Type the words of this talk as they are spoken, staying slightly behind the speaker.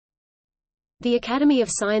The Academy of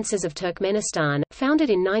Sciences of Turkmenistan,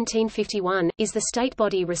 founded in 1951, is the state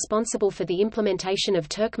body responsible for the implementation of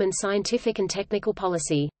Turkmen scientific and technical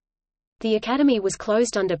policy. The academy was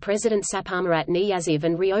closed under President Saparmurat Niyaziv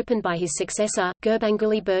and reopened by his successor,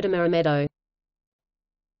 Gurbanguly Berdimuhamedow.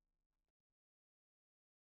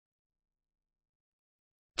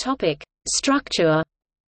 Topic: Structure.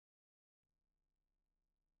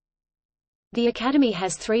 The academy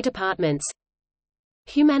has 3 departments: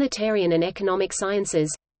 Humanitarian and Economic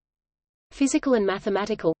Sciences, Physical and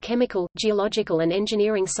Mathematical, Chemical, Geological and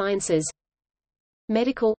Engineering Sciences,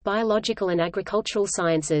 Medical, Biological and Agricultural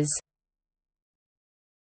Sciences.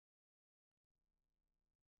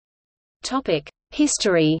 Topic: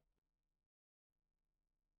 History.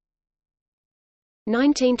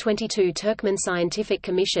 1922 Turkmen Scientific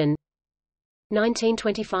Commission,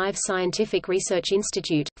 1925 Scientific Research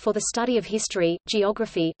Institute, for the study of history,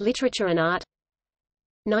 geography, literature and art,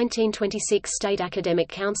 1926 State Academic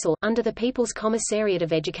Council, under the People's Commissariat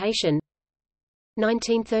of Education,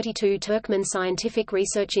 1932 Turkmen Scientific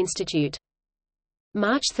Research Institute.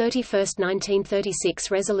 March 31,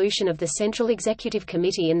 1936 Resolution of the Central Executive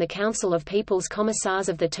Committee and the Council of People's Commissars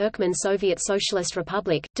of the Turkmen Soviet Socialist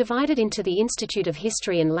Republic, divided into the Institute of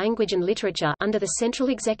History and Language and Literature under the Central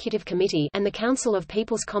Executive Committee and the Council of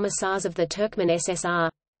People's Commissars of the Turkmen SSR.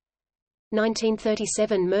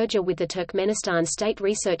 1937 Merger with the Turkmenistan State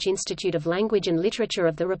Research Institute of Language and Literature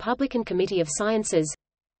of the Republican Committee of Sciences.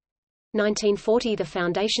 1940 The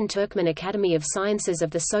Foundation Turkmen Academy of Sciences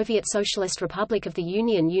of the Soviet Socialist Republic of the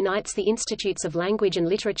Union unites the Institutes of Language and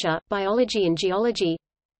Literature, Biology and Geology.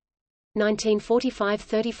 1945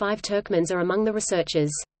 35 Turkmens are among the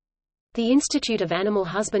researchers. The Institute of Animal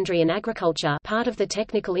Husbandry and Agriculture, part of the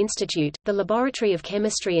Technical Institute, the Laboratory of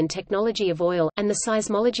Chemistry and Technology of Oil, and the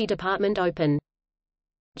Seismology Department open.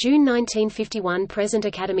 June 1951 Present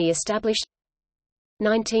Academy established.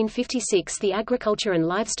 1956 The Agriculture and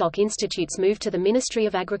Livestock Institutes moved to the Ministry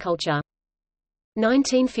of Agriculture.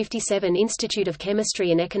 1957 Institute of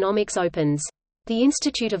Chemistry and Economics opens. The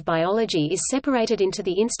Institute of Biology is separated into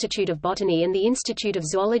the Institute of Botany and the Institute of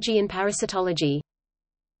Zoology and Parasitology.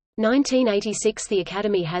 1986 The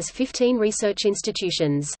Academy has 15 research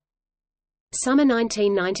institutions. Summer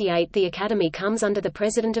 1998 The Academy comes under the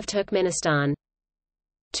President of Turkmenistan.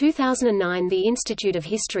 2009 The Institute of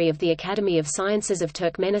History of the Academy of Sciences of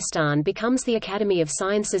Turkmenistan becomes the Academy of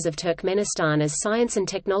Sciences of Turkmenistan as Science and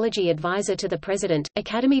Technology Advisor to the President.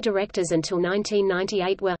 Academy directors until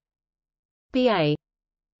 1998 were B.A.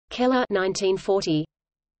 Keller 1940,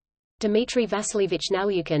 Dmitry Vasilievich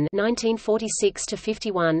Nalyukin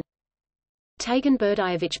 1946–51, Tagan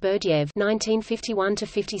Berdievich Berdyev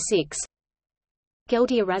 1951–56,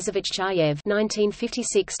 Geldy Razovich Chayev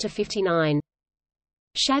 1956–59.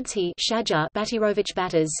 Shadzhi Shadja Batirovich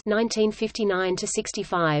Batas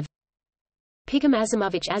 1959–65, Pigam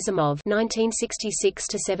Azimovich Azimov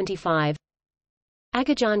 1966–75,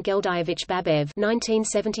 Agajan Geldievich Babev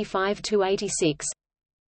 1975–86,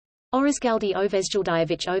 Orazgaldy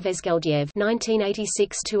Ovezgeldievich Ovezgeldiev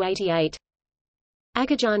 1986–88,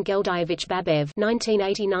 Agajan Geldievich Babev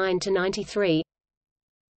 1989–93,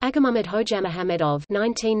 Agamuhammad Hojamohamedov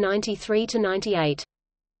 1993–98.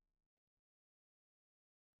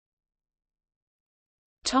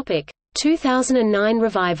 Topic: 2009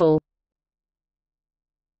 revival.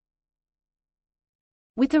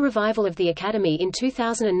 With the revival of the Academy in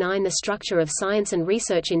 2009 the structure of science and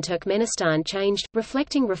research in Turkmenistan changed,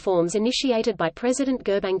 reflecting reforms initiated by President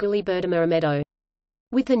Gurbanguly Berdimuhamedow.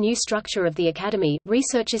 With the new structure of the Academy,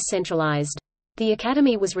 research is centralized. The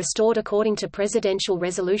Academy was restored according to Presidential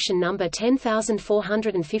Resolution No.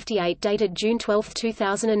 10458 dated June 12,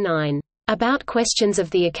 2009. About questions of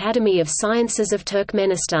the Academy of Sciences of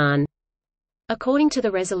Turkmenistan. According to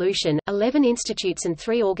the resolution, 11 institutes and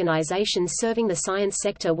 3 organizations serving the science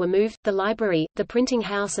sector were moved: the library, the printing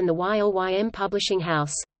house and the YLYM publishing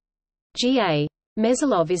house. G.A.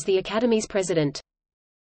 Mezalov is the Academy's president.